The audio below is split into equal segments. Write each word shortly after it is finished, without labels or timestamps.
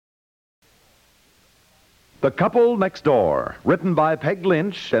The Couple Next Door, written by Peg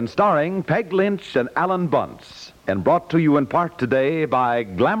Lynch and starring Peg Lynch and Alan Bunce, and brought to you in part today by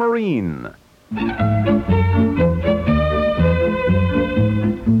Glamourine.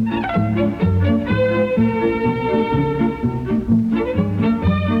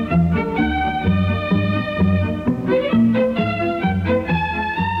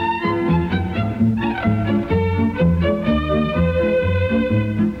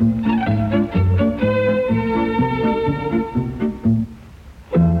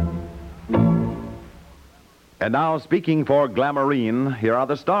 And now, speaking for Glamourine, here are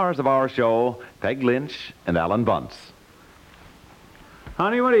the stars of our show, Peg Lynch and Alan Bunce.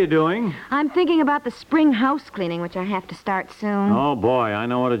 Honey, what are you doing? I'm thinking about the spring house cleaning, which I have to start soon. Oh, boy, I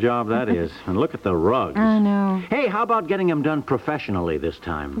know what a job that is. And look at the rugs. I know. Hey, how about getting them done professionally this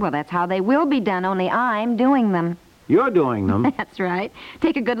time? Well, that's how they will be done, only I'm doing them. You're doing them. That's right.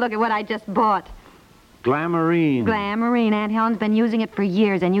 Take a good look at what I just bought. Glamourine. Glamourine. Aunt Helen's been using it for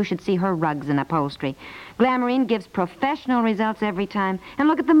years, and you should see her rugs and upholstery. Glamourine gives professional results every time. And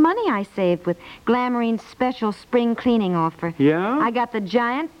look at the money I saved with Glamourine's special spring cleaning offer. Yeah? I got the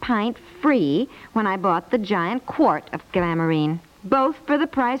giant pint free when I bought the giant quart of Glamourine. Both for the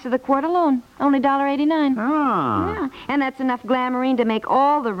price of the quart alone. Only $1.89. Ah. Yeah. And that's enough Glamourine to make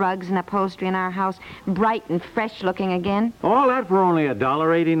all the rugs and upholstery in our house bright and fresh looking again. All that for only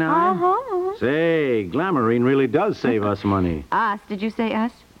 $1.89? Uh-huh. Say, Glamourine really does save us money. Us? Did you say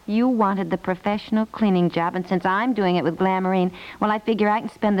us? You wanted the professional cleaning job, and since I'm doing it with Glamourine, well, I figure I can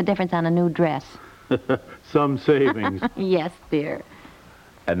spend the difference on a new dress. Some savings. Yes, dear.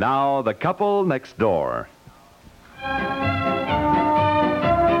 And now, The Couple Next Door.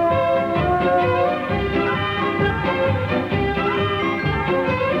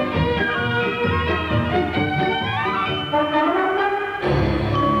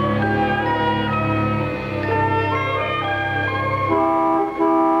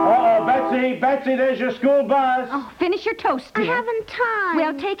 Betsy, there's your school bus. Oh, finish your toast, dear. I haven't time.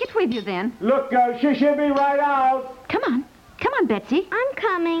 Well, take it with you then. Look, she should be right out. Come on. Come on, Betsy. I'm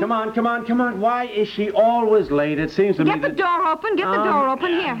coming. Come on. Why is she always late? It seems to me Get the door open. Get the door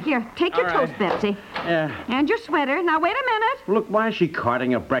open. Here. Take your All right. toast, Betsy. Yeah. And your sweater. Now, wait a minute. Look, why is she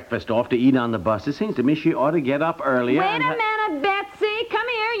carting her breakfast off to eat on the bus? It seems to me she ought to get up earlier. Wait a minute, Betsy. Come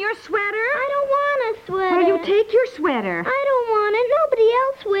here. Your sweater. I don't want a sweater. Well, you take your sweater. I don't want it. Nobody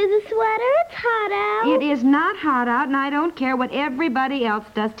else wears a sweater. It's hot out. It is not hot out, and I don't care what everybody else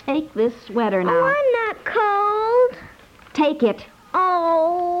does. Take this sweater now. Oh, I'm not cold. Take it.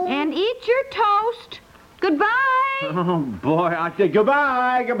 Oh. And eat your toast. Goodbye. Oh, boy. I say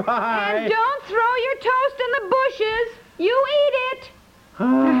goodbye. And don't throw your toast in the bushes. You eat it.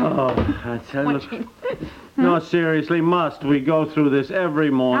 Oh, I tell you. No, seriously, must we go through this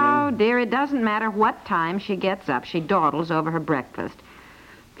every morning? Oh, dear, it doesn't matter what time she gets up. She dawdles over her breakfast.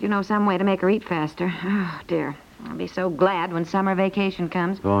 If you know some way to make her eat faster. Oh, dear. I'll be so glad when summer vacation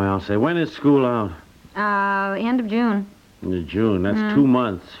comes. Boy, I'll say, when is school out? End of June. In June. That's 2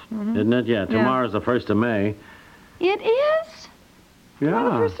 months, isn't it? Yeah, tomorrow's the 1st of May. It is? Yeah.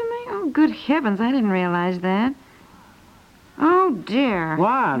 Oh, the 1st of May? Oh, good heavens, I didn't realize that. Oh, dear.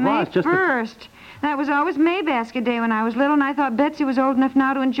 What? May What? It's just 1st. That was always May Basket Day when I was little, and I thought Betsy was old enough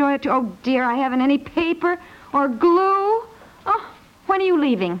now to enjoy it, too. Oh, dear, I haven't any paper or glue. Oh, when are you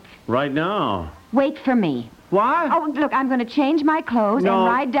leaving? Right now. Wait for me. What? Oh, look, I'm going to change my clothes No, and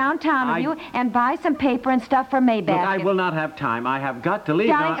ride downtown with you and buy some paper and stuff for May Look, Basket. I will not have time. I have got to leave.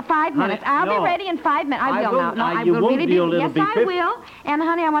 Darling, now. 5 minutes. Honey, I'll no. be ready in 5 minutes. I will now. No, I you will won't really be. It'll Yes, be I will. And,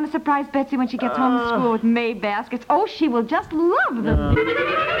 honey, I want to surprise Betsy when she gets home from school with May baskets. Oh, she will just love them.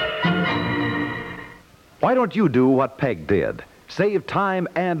 Why don't you do what Peg did? Save time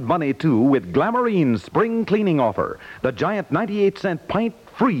and money, too, with Glamourine's spring cleaning offer. The giant 98-cent pint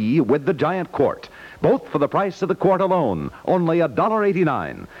free with the giant quart. Both for the price of the quart alone, only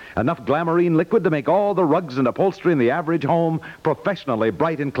 $1.89. Enough Glamourine liquid to make all the rugs and upholstery in the average home professionally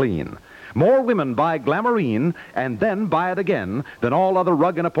bright and clean. More women buy Glamourine and then buy it again than all other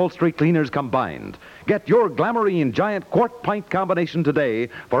rug and upholstery cleaners combined. Get your Glamourine giant quart pint combination today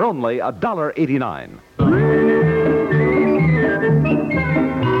for only $1.89.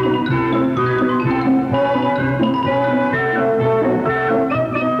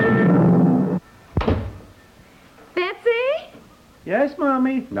 Yes,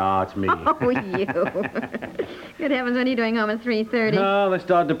 Mommy? No, it's me. Oh, you. Good heavens, what are you doing home at 3:30? No, they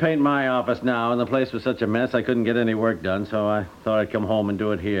started to paint my office now, and the place was such a mess I couldn't get any work done, so I thought I'd come home and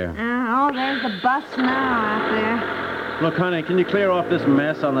do it here. Oh, there's the bus now out there. Look, honey, can you clear off this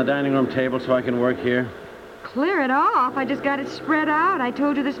mess on the dining room table so I can work here? Clear it off? I just got it spread out. I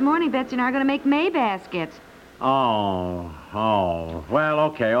told you this morning Betsy and I are going to make May baskets. Oh. Well,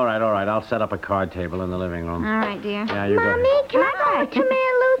 okay, all right. I'll set up a card table in the living room. All right, dear. Yeah, you go. Mommy, can I go to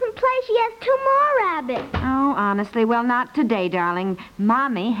Mary Lou's and play? She has 2 more rabbits. Oh, honestly, well, not today, darling.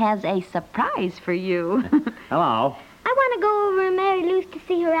 Mommy has a surprise for you. Hello. I want to go over to Mary Lou's to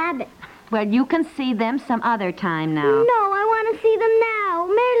see her rabbits. Well, you can see them some other time now. No, I want to see them now.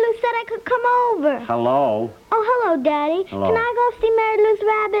 Mary Lou said I could come over. Hello. Oh, hello, Daddy. Hello. Can I go see Mary Lou's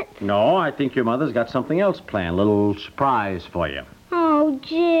rabbits? No, I think your mother's got something else planned. A little surprise for you. Oh,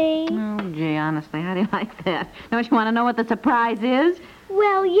 gee. Oh, gee, honestly, how do you like that? Don't you want to know what the surprise is?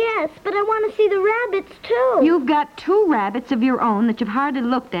 Well, yes, but I want to see the rabbits, too. You've got 2 rabbits of your own that you've hardly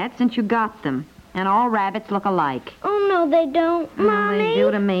looked at since you got them. And all rabbits look alike. Oh, no, they don't. Mommy? They do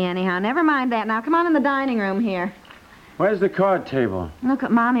to me, anyhow. Never mind that. Now, come on in the dining room here. Where's the card table? Look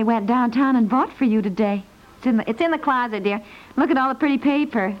what Mommy went downtown and bought for you today. It's in the closet, dear. Look at all the pretty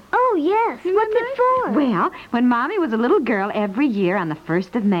paper. Oh, yes. What's it for? Well, when Mommy was a little girl, every year on the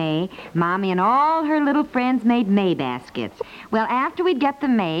 1st of May, Mommy and all her little friends made May baskets. Well, after we'd get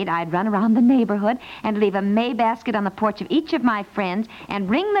them made, I'd run around the neighborhood and leave a May basket on the porch of each of my friends and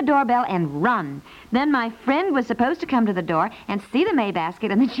ring the doorbell and run. Then my friend was supposed to come to the door and see the May basket,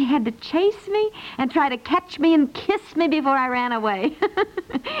 and then she had to chase me and try to catch me and kiss me before I ran away.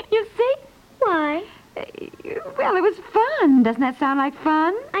 You see? Why? Well, it was fun. Doesn't that sound like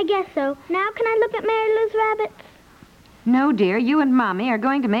fun? I guess so. Now can I look at Mary Lou's rabbits? No, dear. You and Mommy are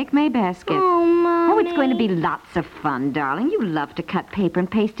going to make May baskets. Oh, Mommy. Oh, it's going to be lots of fun, darling. You love to cut paper and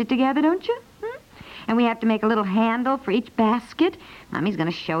paste it together, don't you? And we have to make a little handle for each basket. Mommy's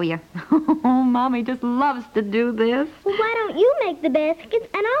going to show you. Oh, Mommy just loves to do this. Well, why don't you make the baskets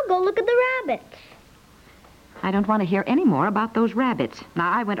and I'll go look at the rabbits? I don't want to hear any more about those rabbits.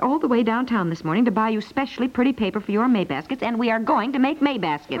 Now, I went all the way downtown this morning to buy you specially pretty paper for your May baskets, and we are going to make May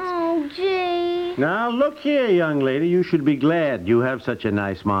baskets. Oh, gee. Now, look here, young lady. You should be glad you have such a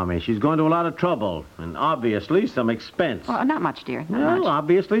nice mommy. She's going to a lot of trouble, and obviously some expense. Well, not much, dear. Not Well, much.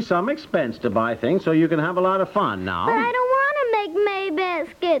 obviously some expense to buy things so you can have a lot of fun now. But I don't want to make May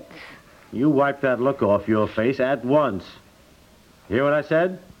baskets. You wipe that look off your face at once. Hear what I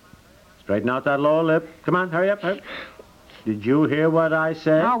said? Straighten out that lower lip. Come on, hurry up. Did you hear what I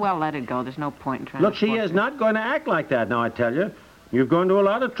said? Oh, well, let it go. There's no point in trying Look, to... she is not going to act like that now, I tell you. You've gone to a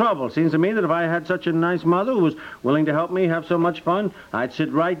lot of trouble. Seems to me that if I had such a nice mother who was willing to help me have so much fun, I'd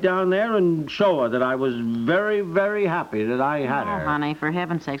sit right down there and show her that I was very, very happy that I had her. Oh, honey, for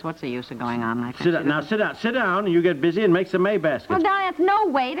heaven's sakes, what's the use of going on like Sit that? down. Now, sit down, and you get busy and make some May baskets. Well, darling, that's no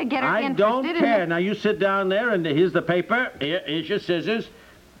way to get her I interested don't in care. it. Now, you sit down there, and here's the paper. Here's your scissors.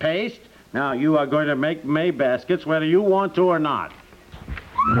 Paste. Now, you are going to make May baskets whether you want to or not.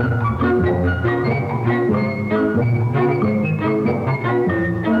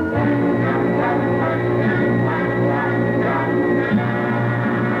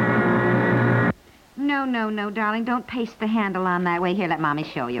 No, darling. Don't paste the handle on that way. Here, let Mommy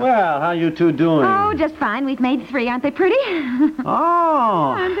show you. Well, how you two doing? Oh, just fine. We've made 3. Aren't they pretty?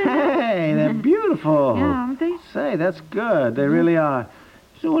 Oh, hey, they're beautiful. Yeah, aren't they? Say, that's good. They really are.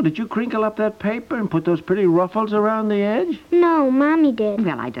 So, did you crinkle up that paper and put those pretty ruffles around the edge? No, Mommy did.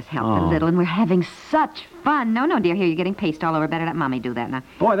 Well, I just helped a Oh. little, and we're having such fun. No, dear. Here, you're getting paste all over. Better let Mommy do that now.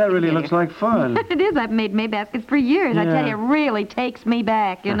 Boy, that really Here, looks here. like fun. It is. I've made May baskets for years. I tell Yeah. you, it really takes me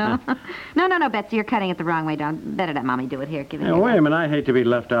back, you know. No, Betsy, you're cutting it the wrong way, down. Better let Mommy do it. Here, give it Now, here. wait a minute. I hate to be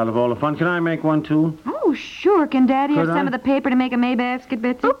left out of all the fun. Can I make one, too? Oh, sure. Can Daddy have Could some I? of the paper to make a May basket,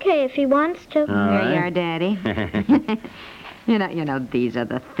 Betsy? Okay, if he wants to. All There you right. are, Daddy. You know, these are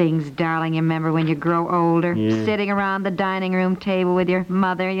the things, darling, you remember when you grow older? Yeah. Sitting around the dining room table with your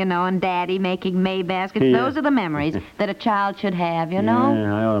mother, and Daddy making May baskets. Yeah. Those are the memories that a child should have, you know?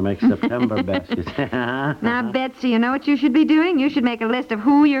 Yeah, I ought to make September baskets. Now, Betsy, you know what you should be doing? You should make a list of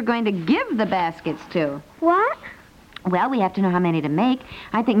who you're going to give the baskets to. What? Well, we have to know how many to make.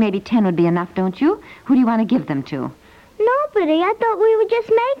 I think maybe 10 would be enough, don't you? Who do you want to give them to? Nobody. I thought we were just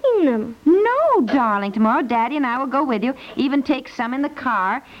making them. No, darling. Tomorrow, Daddy and I will go with you. Even take some in the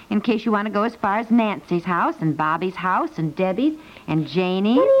car in case you want to go as far as Nancy's house and Bobby's house and Debbie's and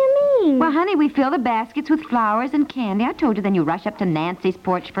Janie's. What do you mean? Well, honey, we fill the baskets with flowers and candy. I told you. Then you rush up to Nancy's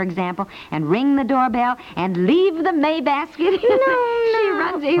porch, for example, and ring the doorbell and leave the May basket. No. She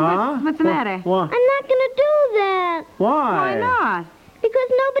runs. Hey, Huh? what's the matter? What? I'm not going to do that. Why? Why not? Because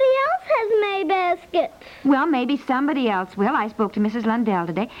nobody else has May baskets. Well, maybe somebody else will. I spoke to Mrs. Lundell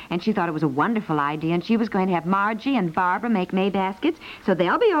today, and she thought it was a wonderful idea, and she was going to have Margie and Barbara make May baskets, so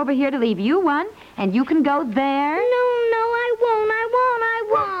they'll be over here to leave you one, and you can go there. No, I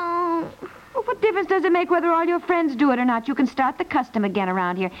won't. Well, what difference does it make whether all your friends do it or not? You can start the custom again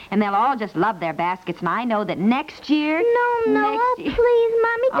around here, and they'll all just love their baskets. And I know that next year... No, please,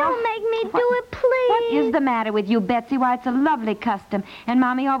 Mommy, don't make me do it, please. What is the matter with you, Betsy? Why, it's a lovely custom, and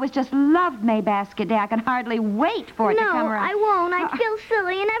Mommy always just loved May Basket Day. I can hardly wait for it to come around. No, I won't. I'd feel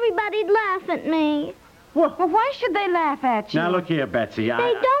silly, and everybody'd laugh at me. Well, why should they laugh at you? Now, look here, Betsy. They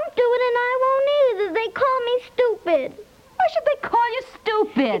don't do it, and I won't either. They call me stupid. Why should they call you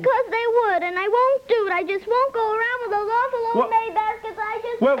stupid? Because they would, and I won't do it. I just won't go around with those awful old May baskets. I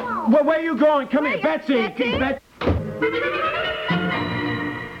just won't. Well, where are you going? Come here, Betsy.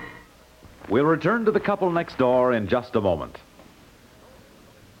 We'll return to the couple next door in just a moment.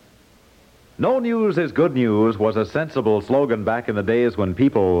 No news is good news was a sensible slogan back in the days when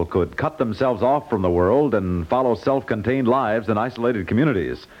people could cut themselves off from the world and follow self-contained lives in isolated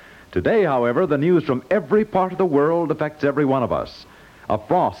communities. Today, however, the news from every part of the world affects every one of us. A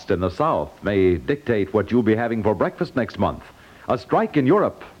frost in the south may dictate what you'll be having for breakfast next month. A strike in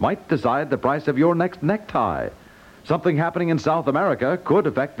Europe might decide the price of your next necktie. Something happening in South America could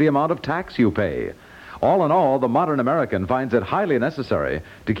affect the amount of tax you pay. All in all, the modern American finds it highly necessary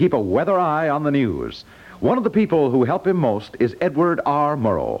to keep a weather eye on the news. One of the people who help him most is Edward R.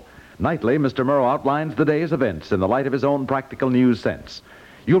 Murrow. Nightly, Mr. Murrow outlines the day's events in the light of his own practical news sense.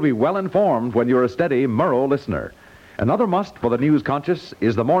 You'll be well informed when you're a steady Murrow listener. Another must for the news conscious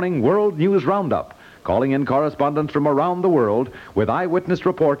is the morning World News Roundup, calling in correspondents from around the world with eyewitness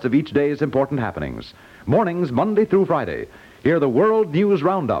reports of each day's important happenings. Mornings, Monday through Friday. Hear the World News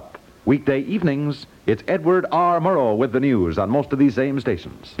Roundup. Weekday evenings, it's Edward R. Murrow with the news on most of these same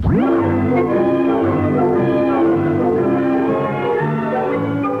stations.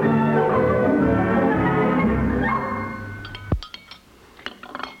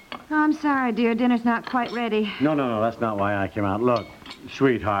 I'm sorry, dear. Dinner's not quite ready. No, that's not why I came out. Look,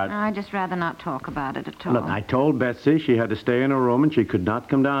 sweetheart. I'd just rather not talk about it at all. Look, I told Betsy she had to stay in her room and she could not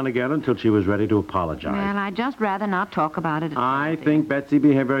come down again until she was ready to apologize. Well, I'd just rather not talk about it at all. I think Betsy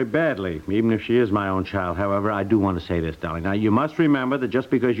behaved very badly, even if she is my own child. However, I do want to say this, darling. Now, you must remember that just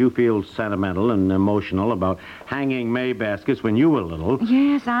because you feel sentimental and emotional about hanging May baskets when you were little...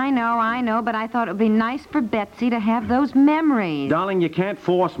 Yes, I know, but I thought it would be nice for Betsy to have those memories. Darling, you can't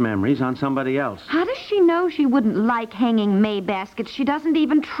force memories on somebody else. How does she know she wouldn't like hanging May baskets? She doesn't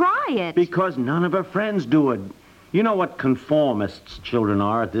even try it. Because none of her friends do it. You know what conformists children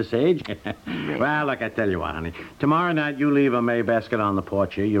are at this age? Well, look, I tell you what, honey. Tomorrow night, you leave a May basket on the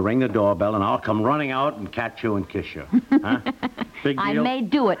porch here. You ring the doorbell, and I'll come running out and catch you and kiss you. Huh? Big deal? I may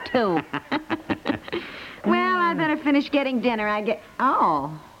do it, too. Well, I better finish getting dinner.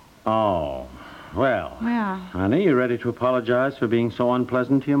 Oh, well. Honey, you ready to apologize for being so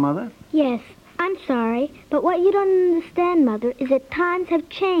unpleasant to your mother? Yes, I'm sorry, but what you don't understand, Mother, is that times have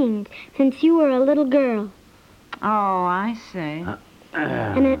changed since you were a little girl. Oh, I see.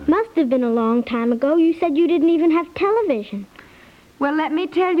 And it must have been a long time ago. You said you didn't even have television. Well, let me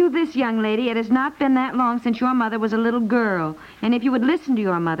tell you this, young lady. It has not been that long since your mother was a little girl. And if you would listen to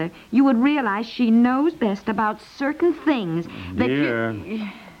your mother, you would realize she knows best about certain things that Dear.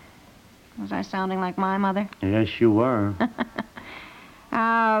 Was I sounding like my mother? Yes, you were.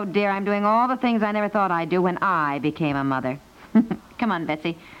 Oh, dear, I'm doing all the things I never thought I'd do when I became a mother. Come on,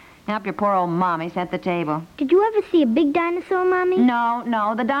 Betsy. Help your poor old mommy set the table. Did you ever see a big dinosaur, Mommy?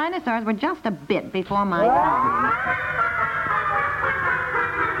 No, the dinosaurs were just a bit before my time.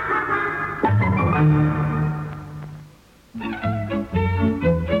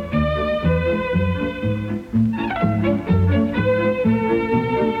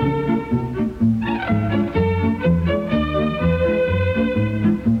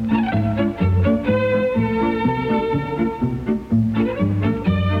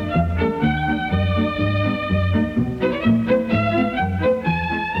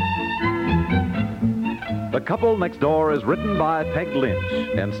 The Couple Next Door is written by Peg Lynch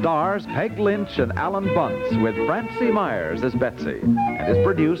and stars Peg Lynch and Alan Bunce with Francie Myers as Betsy and is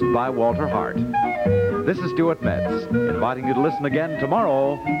produced by Walter Hart. This is Stuart Metz, inviting you to listen again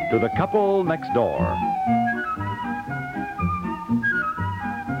tomorrow to The Couple Next Door.